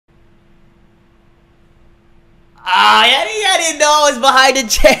Y'all didn't know I was behind the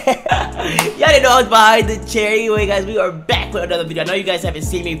chair. Y'all didn't know I was behind the chair. Anyway, guys, we are back with another video. I know you guys haven't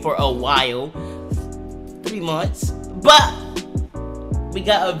seen me for a while, 3 months, but we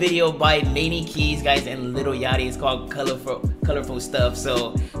got a video by Laney Keyz, guys, and Lil Yachty. It's called Colorful Stuff.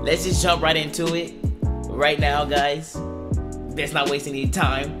 So let's just jump right into it right now, guys. Let's not waste any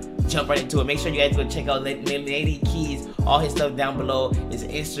time. Jump right into it. Make sure you guys go check out Laney Keyz, all his stuff down below, his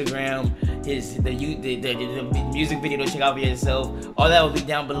Instagram, the music video to check out for yourself. All that will be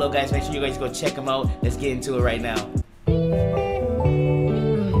down below, guys. Make sure you guys go check him out. Let's get into it right now.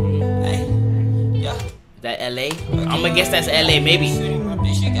 That LA? I'm gonna guess that's LA, maybe.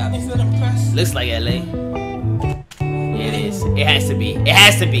 Looks like LA. Yeah, it is. It has to be. It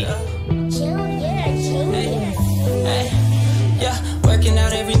has to be. Working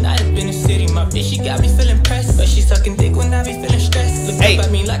out every night up in the city. My bitch, she got me feeling pressed, but she sucking dick when I be feeling stressed. Look up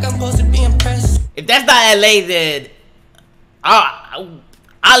at me like I'm supposed to be impressed. If that's not LA, then I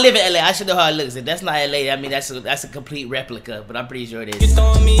live in LA. I should know how it looks. If that's not LA, I mean that's a complete replica, but I'm pretty sure it is. You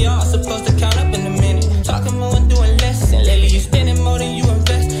throwing me off, supposed to count up in a minute. Talking more and doing less, and lately you spending more than you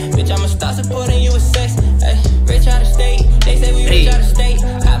invest. Bitch, I'ma start supporting you with sex. Hey, rich out of state. They say we rich out of state.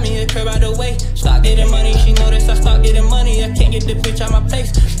 Got me a crib out the way. Start getting money. She noticed I start getting money. I can't get the bitch out my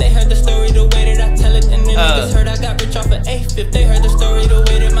place. They heard the story the way that I tell it, and the niggas heard I got rich off an eighth. If they heard the story the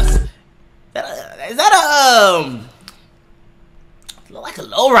way that my is that a like a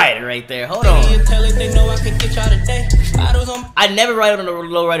lowrider right there? Hold on. I never ride on a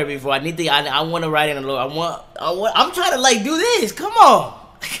lowrider before. I want to ride in a low. I'm trying to like do this. Come on.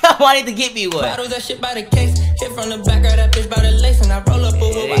 I need to get me one. Bottles that shit by the case. Hit from the back, grab that bitch by the lace, and I roll up a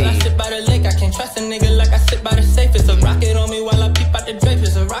wood while I sit by the lake. I can't trust a nigga like I sit by the safe. It's a rocket on me while I peep out the drapes.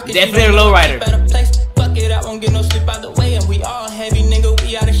 It's a rocket. Definitely a lowrider. Better place. Fuck it, I won't get no sleep out the way, and we all heavy, nigga.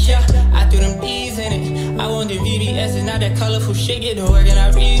 We out of shot. I threw them D's in it. I want the VVS, and now that colorful shit get to work, and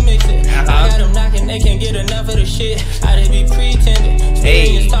I remix it. I got them knocking, they can't get enough of the shit. I just be pretending.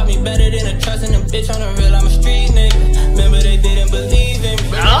 Experience taught me better than a trust in them bitch on the real. I'm a street nigga. Remember they didn't believe in me.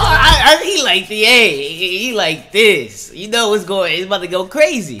 He like the he like this. You know what's going? It's about to go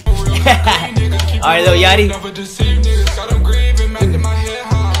crazy. All right, Lil Yachty.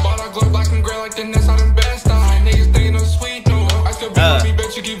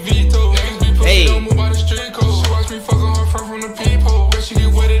 Hey.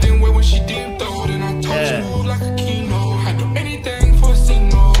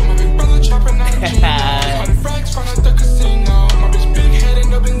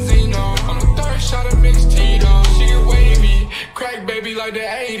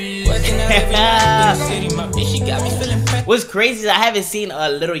 What's crazy is I haven't seen a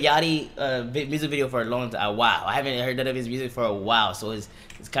Lil Yachty music video for a while. I haven't heard none of his music for a while, so it's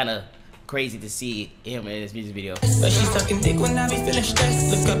kind of crazy to see him in his music video. But she's sucking dick when I be feeling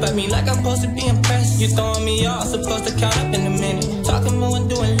stressed. Look up at me like I'm supposed to be impressed. You throwing me off, supposed to count up in a minute. Talking more and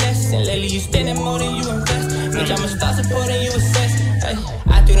doing less, and lately you spending more than you invest. Bitch, I'ma start supporting you with sex. Hey,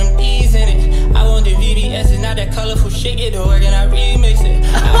 I threw them D's in it. I want the VVS, and now that colorful shit get to work, and I remix it.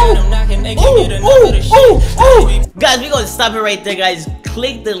 I heard them knocking, they can't get enough of the shit. Guys, we're gonna stop it right there, guys.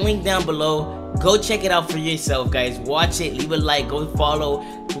 Click the link down below. Go check it out for yourself, guys. Watch it, leave a like, go follow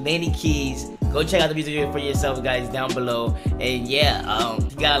Laney Keyz. Go check out the music video for yourself, guys, down below. And yeah,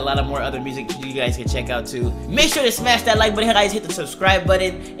 you got a lot of more other music you guys can check out too. Make sure to smash that like button, guys. Hit the subscribe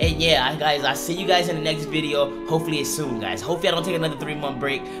button. And yeah, guys, I'll see you guys in the next video. Hopefully it's soon, guys. Hopefully I don't take another 3-month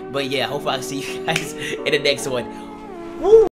break. But yeah, hopefully I'll see you guys in the next one. Woo!